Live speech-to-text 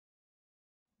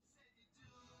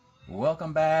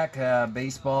Welcome back,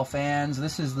 baseball fans.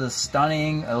 This is the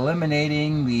stunning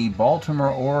eliminating the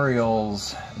Baltimore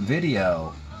Orioles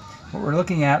video. What we're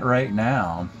looking at right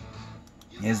now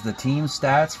is the team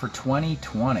stats for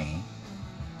 2020.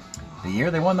 The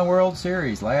year they won the World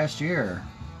Series last year.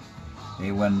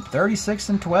 They won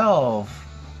 36-12,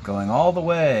 going all the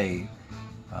way.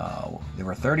 They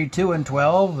were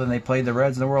 32-12, then they played the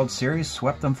Reds in the World Series,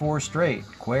 swept them 4 straight.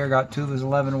 Cuellar got 2 of his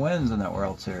 11 wins in that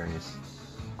World Series.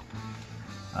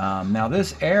 Now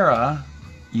this era,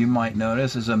 you might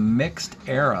notice, is a mixed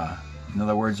era. In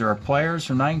other words, there are players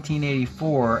from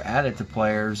 1984 added to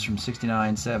players from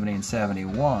 69, 70, and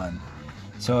 71.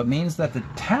 So it means that the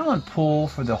talent pool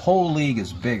for the whole league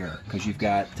is bigger, because you've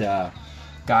got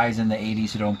guys in the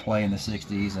 80s who don't play in the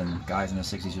 60s and guys in the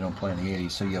 60s who don't play in the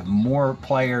 80s. So you have more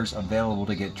players available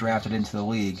to get drafted into the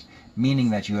league, meaning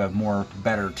that you have more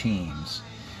better teams.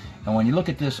 And when you look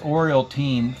at this Oriole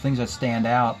team, things that stand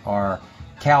out are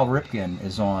Cal Ripken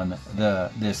is on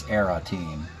this era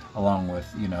team, along with,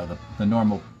 you know, the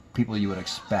normal people you would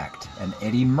expect. And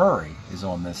Eddie Murray is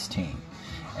on this team.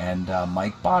 And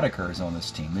Mike Boddicker is on this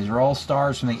team. These are all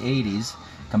stars from the 80s,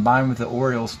 combined with the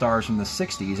Orioles stars from the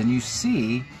 60s. And you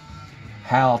see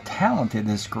how talented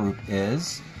this group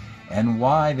is and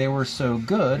why they were so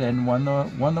good and won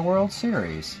the World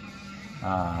Series.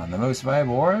 The most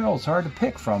valuable Oriole is hard to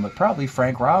pick from, but probably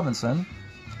Frank Robinson.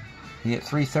 He hit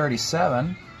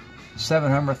 .337,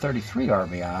 7 homer, 33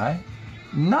 RBI.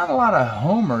 Not a lot of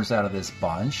homers out of this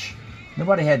bunch.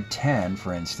 Nobody had 10,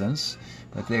 for instance,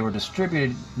 but they were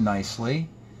distributed nicely.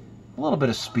 A little bit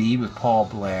of speed with Paul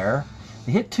Blair.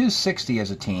 They hit .260 as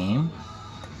a team,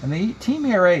 and the team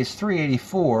ERA is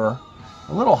 .384,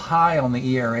 a little high on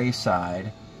the ERA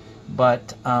side,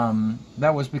 but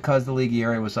that was because the league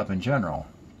ERA was up in general.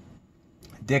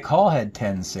 Dick Hall had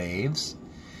 10 saves.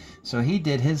 So he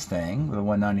did his thing with a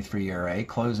 193 ERA,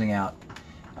 closing out,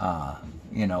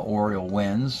 Oriole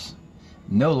wins.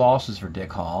 No losses for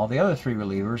Dick Hall. The other 3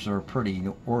 relievers are pretty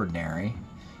ordinary.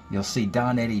 You'll see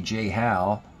Don, Eddie, Jay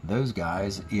Howe, those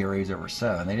guys, ERAs over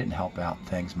 7. They didn't help out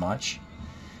things much.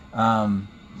 It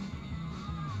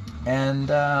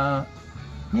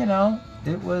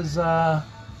was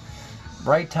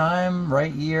right time,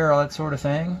 right year, all that sort of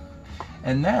thing.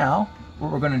 And now,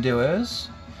 what we're going to do is,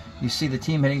 you see the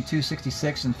team hitting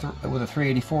 .266 and with a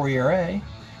 .384 ERA.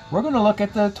 We're going to look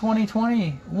at the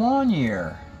 2021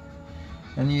 year.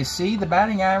 And you see the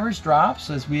batting average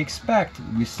drops as we expect.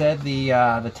 We said the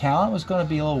talent was going to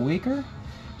be a little weaker.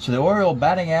 So the Oriole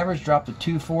batting average dropped to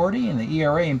 .240 and the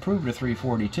ERA improved to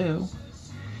 .342.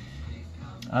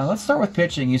 Let's start with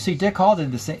pitching. You see Dick Hall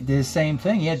did the same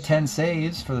thing. He had 10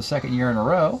 saves for the 2nd year in a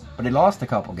row, but he lost a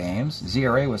couple games. His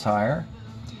ERA was higher.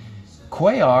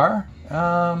 Cuellar,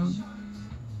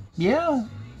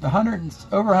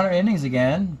 over 100 innings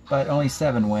again, but only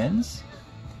 7 wins.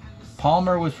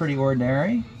 Palmer was pretty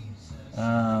ordinary.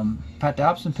 Pat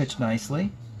Dobson pitched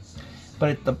nicely.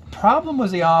 But the problem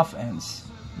was the offense.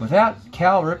 Without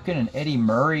Cal Ripken and Eddie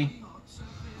Murray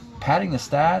padding the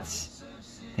stats,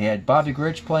 they had Bobby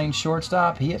Grich playing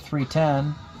shortstop. He hit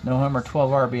 .310, no homer,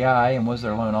 12 RBI, and was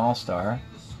their lone all-star.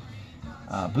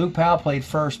 Boog Powell played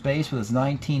first base with his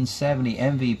 1970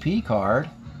 MVP card,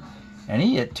 and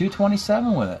he hit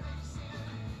 .227 with it.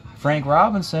 Frank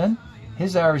Robinson,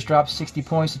 his average dropped 60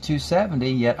 points to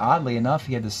 .270, yet oddly enough,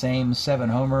 he had the same 7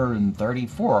 homer and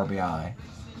 34 RBI.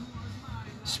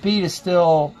 Speed is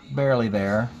still barely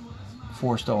there,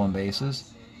 4 stolen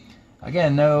bases.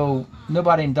 Again,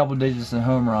 nobody in double digits in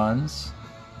home runs.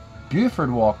 Buford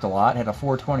walked a lot, had a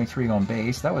 .423 on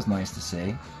base. That was nice to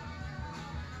see.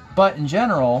 But in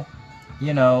general,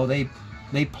 they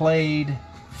played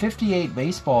 58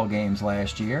 baseball games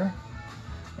last year,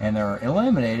 and they're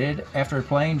eliminated after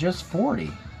playing just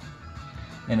 40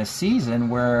 in a season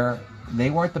where they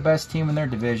weren't the best team in their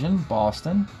division,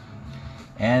 Boston,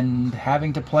 and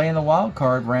having to play in the wild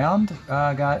card round,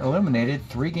 got eliminated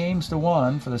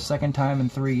 3-1 for the 2nd time in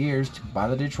 3 years by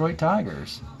the Detroit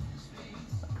Tigers.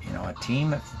 A team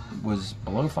that was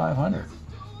below 500.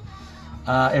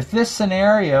 If this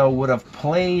scenario would have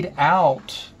played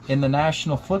out in the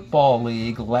National Football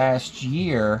League last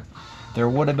year, there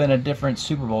would have been a different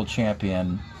Super Bowl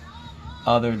champion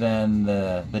other than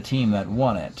the team that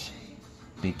won it.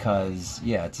 Because,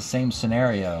 it's the same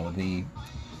scenario. The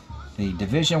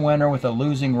division winner with a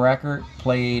losing record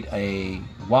played a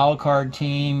wild card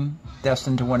team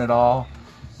destined to win it all,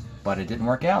 but it didn't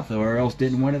work out. The Orioles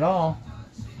didn't win it all.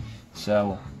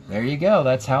 So, there you go.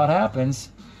 That's how it happens.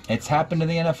 It's happened in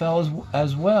the NFL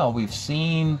as well. We've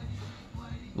seen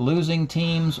losing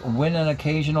teams win an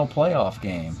occasional playoff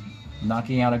game.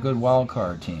 knocking out a good wild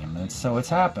card team. And so it's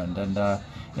happened, and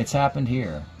it's happened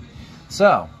here.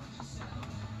 So,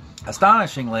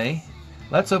 astonishingly,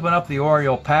 let's open up the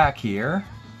Oriole pack here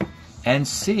and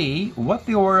see what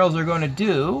the Orioles are going to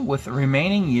do with the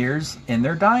remaining years in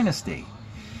their dynasty.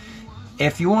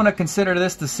 If you want to consider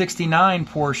this the 69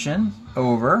 portion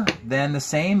over, then the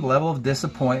same level of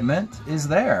disappointment is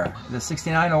there. The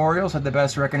 69 Orioles had the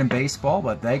best record in baseball,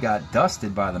 but they got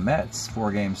dusted by the Mets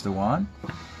 4-1.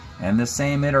 And the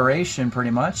same iteration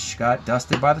pretty much got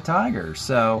dusted by the Tigers.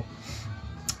 So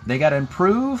they got to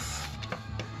improve.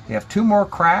 They have 2 more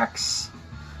cracks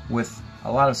with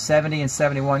a lot of 70 and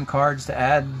 71 cards to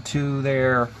add to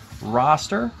their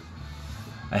roster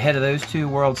ahead of those 2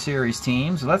 World Series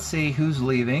teams. Let's see who's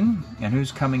leaving and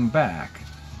who's coming back.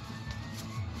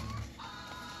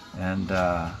 And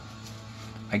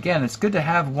again, it's good to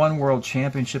have 1 World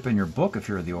Championship in your book if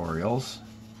you're the Orioles,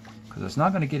 because it's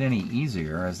not going to get any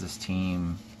easier as this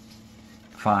team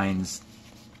finds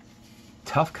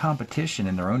tough competition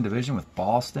in their own division with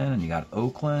Boston, and you got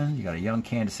Oakland, you got a young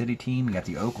Kansas City team, you got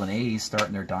the Oakland A's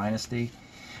starting their dynasty.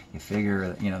 You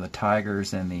figure, you know, the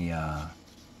Tigers and the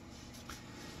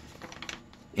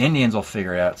Indians will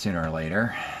figure it out sooner or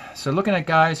later. So looking at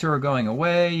guys who are going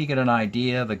away, you get an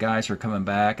idea of the guys who are coming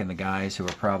back and the guys who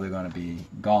are probably going to be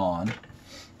gone.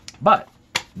 But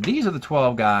these are the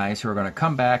 12 guys who are going to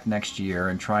come back next year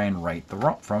and try and right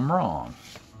the from wrong.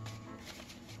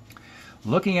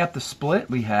 Looking at the split,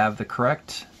 we have the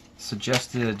correct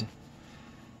suggested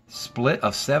split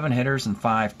of 7 hitters and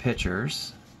 5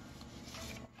 pitchers.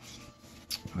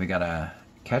 We got a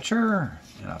catcher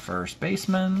and a first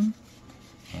baseman,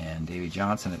 and Davey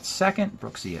Johnson at second,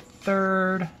 Brooksy at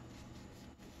third.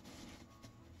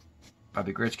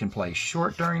 Bobby Grich can play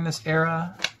short during this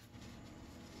era.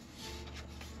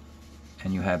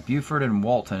 And you have Buford and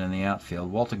Walton in the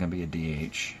outfield. Walton can be a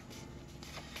DH.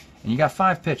 And you got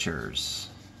 5 pitchers.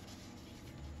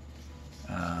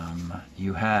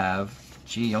 You have,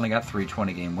 you only got 3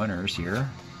 20-game winners here.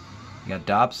 You got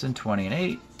Dobson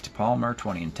 20-8, Palmer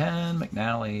 20-10,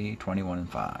 McNally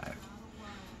 21-5.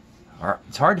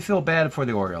 It's hard to feel bad for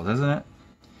the Orioles, isn't it?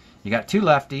 You got 2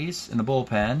 lefties in the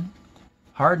bullpen.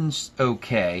 Harden's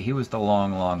okay. He was the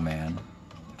long man,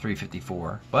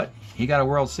 354. But he got a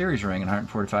World Series ring in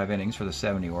 145 innings for the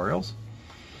 70 Orioles.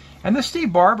 And this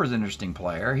Steve Barber's an interesting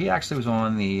player. He actually was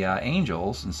on the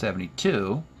Angels in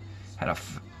 72. Had a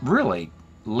really,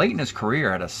 late in his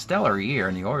career, had a stellar year,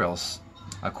 and the Orioles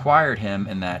acquired him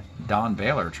in that Don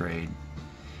Baylor trade.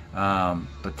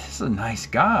 But this is a nice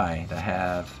guy to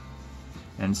have.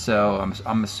 And so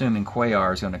I'm assuming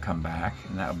Cuellar is going to come back,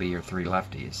 and that will be your 3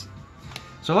 lefties.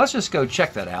 So let's just go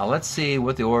check that out. Let's see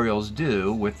what the Orioles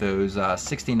do with those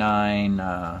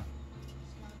 69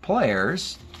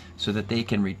 players so that they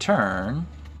can return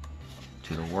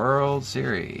to the World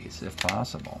Series, if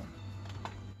possible.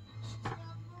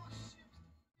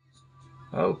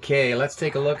 Okay, let's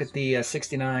take a look at the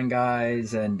 69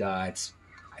 guys, and I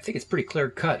think it's pretty clear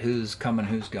cut who's coming,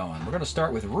 who's going. We're going to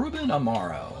start with Ruben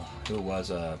Amaro, who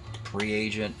was a free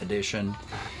agent addition.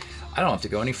 I don't have to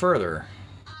go any further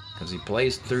because he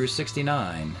plays through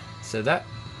 69. So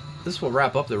this will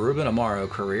wrap up the Ruben Amaro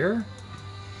career.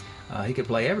 He could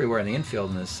play everywhere in the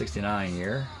infield in this 69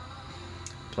 year.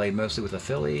 Played mostly with the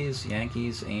Phillies,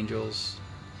 Yankees, Angels.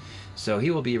 So he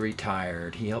will be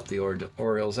retired. He helped the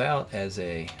Orioles out as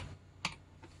a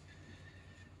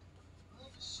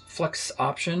flex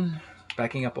option,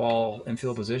 backing up all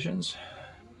infield positions.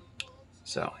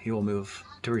 So he will move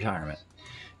to retirement.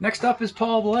 Next up is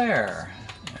Paul Blair.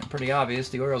 And pretty obvious,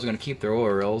 the Orioles are going to keep their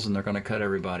Orioles and they're going to cut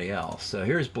everybody else. So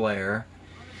here's Blair.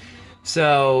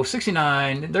 So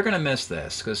 69, they're going to miss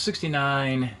this because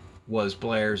 69 was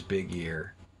Blair's big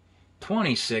year.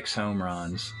 26 home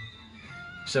runs.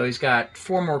 So he's got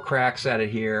 4 more cracks at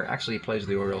it here. Actually, he plays with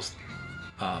the Orioles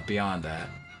beyond that.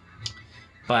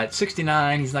 But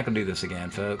 69, he's not going to do this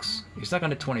again, folks. He's not going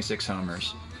to 26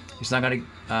 homers. He's not going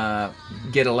to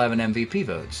get 11 MVP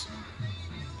votes.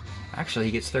 Actually,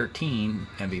 he gets 13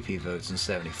 MVP votes in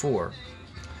 74.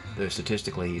 Though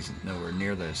statistically, he's nowhere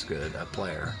near this good a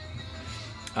player.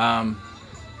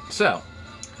 So,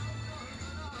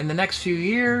 in the next few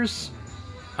years,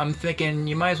 I'm thinking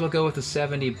you might as well go with the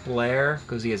 70 Blair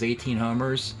because he has 18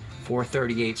 homers,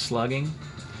 438 slugging.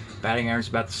 Batting average is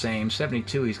about the same.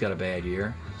 72, he's got a bad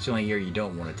year. It's the only year you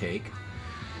don't want to take.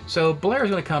 So Blair's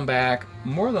going to come back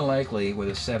more than likely with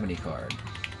a 70 card.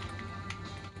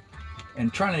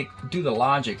 And trying to do the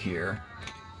logic here.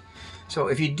 So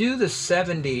if you do the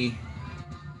 70,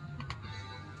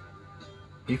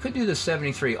 you could do the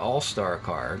 73 All-Star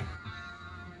card.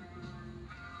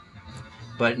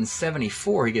 but in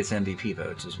 74 he gets MVP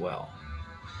votes as well.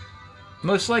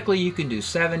 Most likely you can do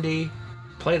 70,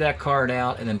 play that card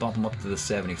out, and then bump him up to the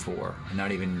 74, and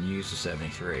not even use the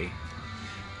 73.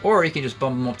 Or you can just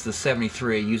bump him up to the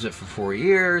 73, use it for 4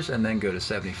 years, and then go to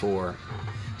 74.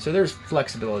 So there's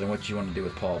flexibility in what you want to do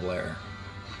with Paul Blair.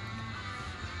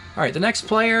 All right, the next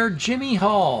player, Jimmy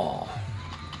Hall.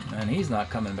 And he's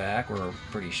not coming back, we're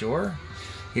pretty sure.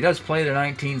 He does play to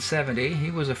 1970. He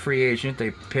was a free agent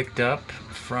they picked up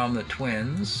from the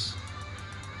Twins.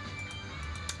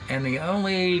 And the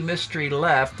only mystery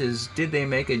left is, did they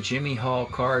make a Jimmy Hall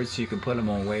card so you can put him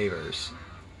on waivers?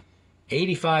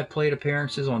 85 plate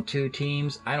appearances on 2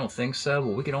 teams. I don't think so,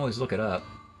 but we can always look it up.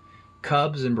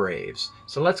 Cubs and Braves.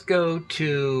 So let's go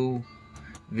to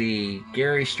the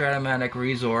Gary Strat-O-Matic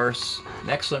resource. An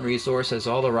excellent resource, has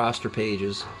all the roster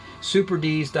pages.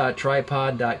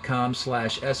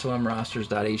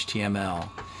 superds.tripod.com/somrosters.html.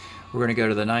 We're going to go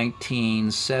to the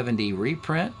 1970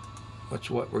 reprint, which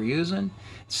is what we're using.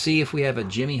 See if we have a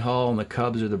Jimmy Hall in the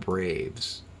Cubs or the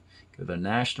Braves. Go to the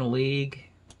National League,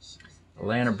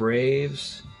 Atlanta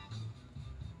Braves.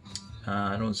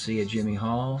 I don't see a Jimmy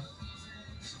Hall.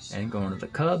 And going to the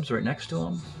Cubs right next to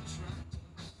him.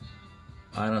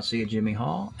 I don't see a Jimmy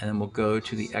Hall. And then we'll go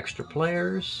to the extra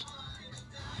players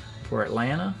for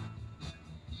Atlanta.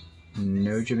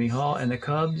 No Jimmy Hall. And the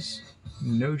Cubs,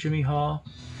 no Jimmy Hall.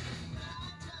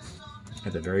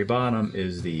 At the very bottom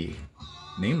is the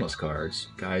nameless cards.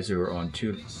 Guys who are on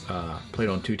played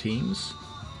on 2 teams.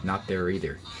 Not there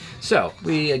either. So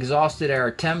we exhausted our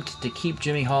attempt to keep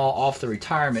Jimmy Hall off the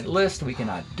retirement list. We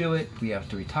cannot do it. We have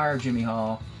to retire Jimmy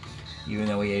Hall, even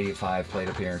though he 85 plate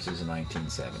appearances in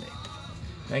 1970.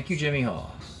 Thank you, Jimmy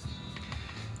Hall.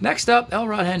 Next up,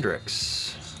 Elrod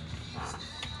Hendricks.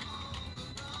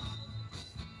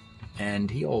 And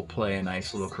he'll play a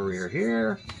nice little career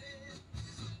here.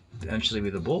 Eventually be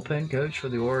the bullpen coach for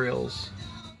the Orioles.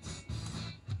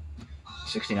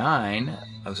 69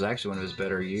 was actually one of his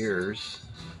better years.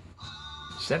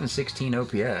 716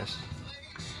 OPS.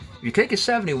 If you take a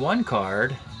 71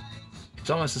 card, it's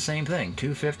almost the same thing.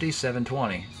 250,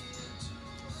 720.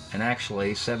 And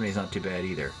actually, 70 is not too bad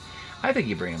either. I think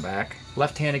you bring him back.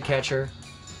 Left-handed catcher.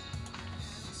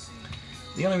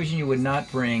 The only reason you would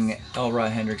not bring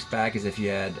Elrod Hendricks back is if you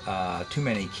had too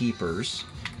many keepers.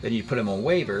 Then you put him on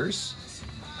waivers.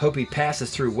 Hope he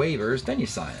passes through waivers. Then you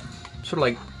sign him.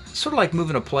 Sort of like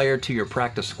moving a player to your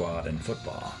practice squad in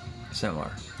football.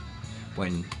 Similar.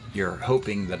 When you're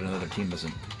hoping that another team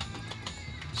doesn't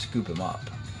scoop him up.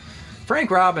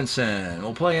 Frank Robinson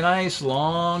will play a nice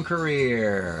long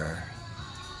career.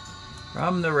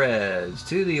 From the Reds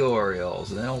to the Orioles.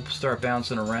 And then he'll start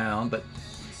bouncing around. But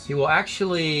he will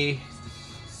actually...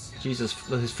 Jesus,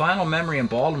 his final memory in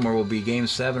Baltimore will be Game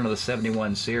 7 of the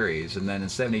 71 series. And then in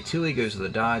 72 he goes to the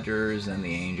Dodgers and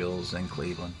the Angels and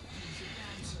Cleveland.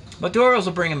 But the Orioles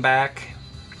will bring him back.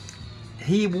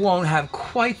 He won't have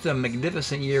quite the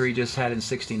magnificent year he just had in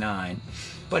 69.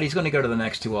 But he's going to go to the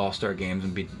next 2 All-Star games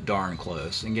and be darn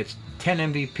close. And gets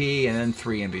 10 MVP and then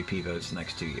 3 MVP votes the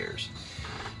next 2 years.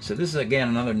 So this is, again,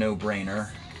 another no-brainer.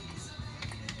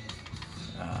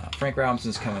 Frank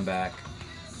Robinson's coming back.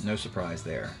 No surprise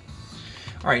there.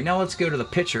 All right, now let's go to the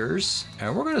pitchers.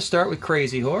 We're going to start with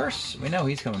Crazy Horse. We know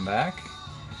he's coming back.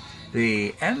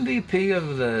 The MVP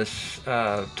of the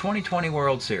 2020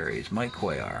 World Series, Mike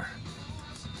Cuellar.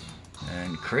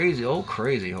 And Crazy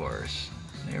Horse.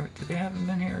 Did they have him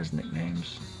in here as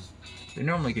nicknames? They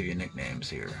normally give you nicknames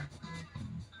here.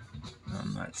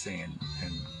 I'm not saying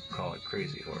and call it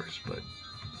Crazy Horse, but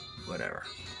whatever.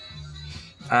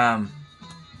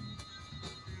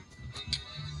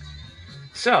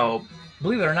 So,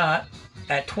 believe it or not,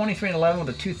 at 23-11 with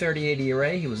a 2.38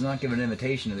 ERA, he was not given an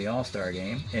invitation to the All-Star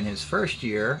game. In his first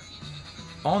year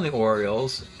on the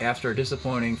Orioles, after a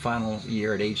disappointing final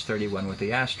year at age 31 with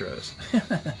the Astros.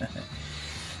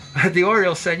 The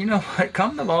Orioles said, you know what,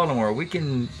 come to Baltimore. We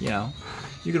can,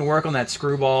 you can work on that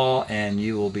screwball and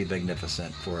you will be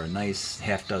magnificent for a nice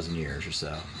half-dozen years or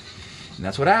so. And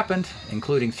that's what happened,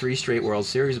 including 3 straight World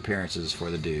Series appearances for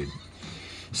the dude.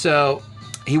 So,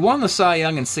 he won the Cy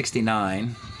Young in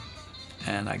 69.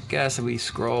 And I guess if we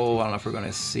scroll, I don't know if we're going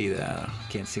to see that.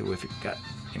 Can't see if we've got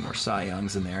any more Cy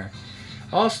Youngs in there.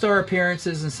 All-Star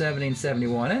appearances in 70,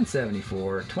 71, and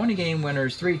 74. 20-game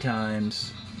winners 3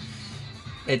 times.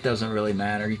 It doesn't really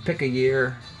matter. You pick a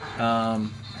year.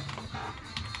 Plenty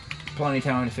of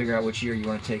time to figure out which year you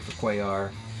want to take for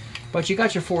Cuellar. But you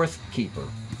got your 4th keeper.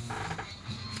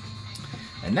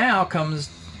 And now comes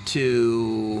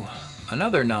to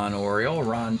another non-Oriole,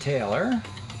 Ron Taylor.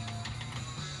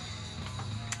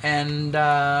 And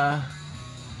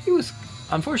he was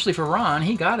unfortunately for Ron,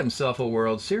 he got himself a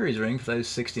World Series ring for those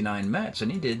 69 Mets,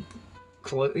 and he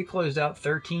closed out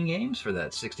 13 games for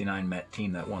that 69 Met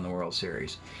team that won the World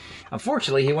Series.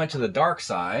 Unfortunately, he went to the dark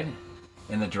side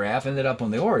in the draft, ended up on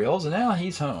the Orioles, and now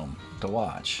he's home to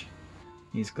watch.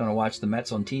 He's going to watch the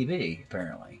Mets on TV,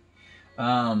 apparently.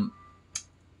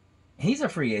 He's a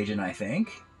free agent, I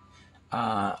think.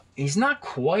 He's not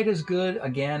quite as good,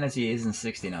 again, as he is in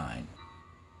 69.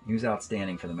 He was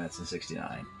outstanding for the Mets in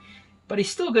 69. But he's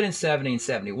still good in 70 and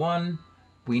 71.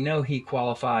 We know he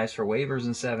qualifies for waivers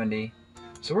in 70.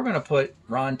 So we're going to put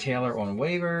Ron Taylor on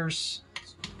waivers.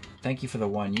 Thank you for the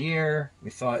 1 year. We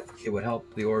thought it would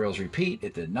help the Orioles repeat.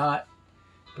 It did not.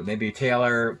 But maybe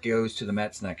Taylor goes to the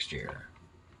Mets next year.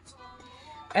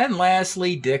 And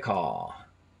lastly, Dick Hall.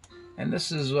 And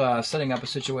this is setting up a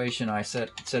situation I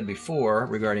said before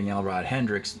regarding Elrod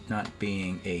Hendricks not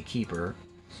being a keeper.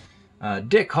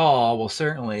 Dick Hall will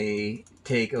certainly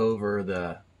take over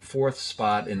the 4th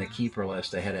spot in the keeper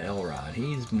list ahead of Elrod.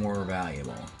 He's more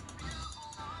valuable.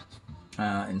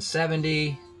 In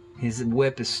 70, his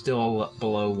whip is still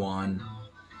below 1.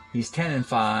 He's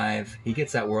 10-5. He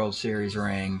gets that World Series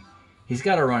ring. He's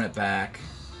got to run it back.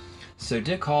 So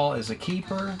Dick Hall is a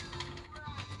keeper.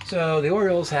 So the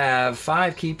Orioles have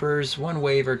 5 keepers, 1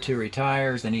 waiver, 2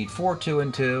 retires. They need 4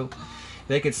 2-2.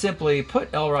 They could simply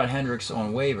put Elrod Hendricks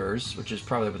on waivers, which is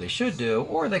probably what they should do,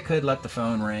 or they could let the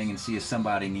phone ring and see if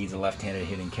somebody needs a left-handed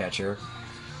hitting catcher.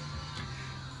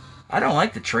 I don't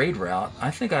like the trade route.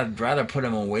 I think I'd rather put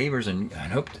him on waivers and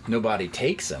hope nobody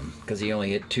takes him because he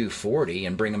only hit 240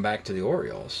 and bring him back to the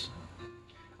Orioles.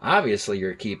 Obviously,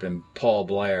 you're keeping Paul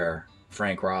Blair,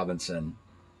 Frank Robinson,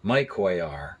 Mike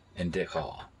Cuellar, and Dick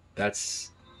Hall.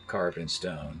 That's carved in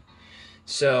stone.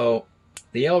 So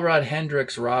the Elrod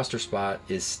Hendricks roster spot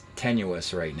is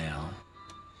tenuous right now.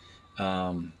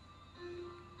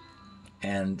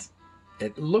 And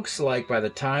it looks like by the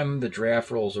time the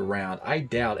draft rolls around, I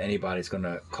doubt anybody's going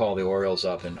to call the Orioles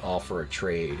up and offer a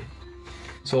trade.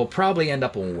 So he'll probably end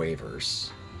up on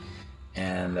waivers.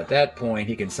 And at that point,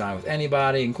 he can sign with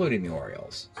anybody, including the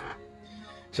Orioles.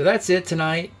 So that's it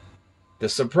tonight. The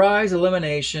surprise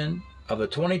elimination of the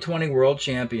 2020 World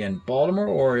Champion Baltimore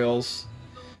Orioles.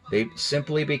 They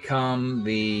simply become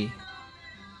the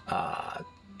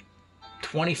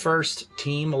 21st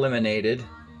team eliminated,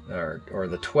 or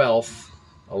the 12th.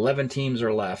 11 teams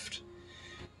are left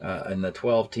in the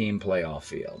 12-team playoff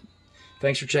field.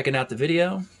 Thanks for checking out the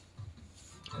video.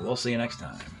 We'll see you next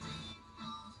time.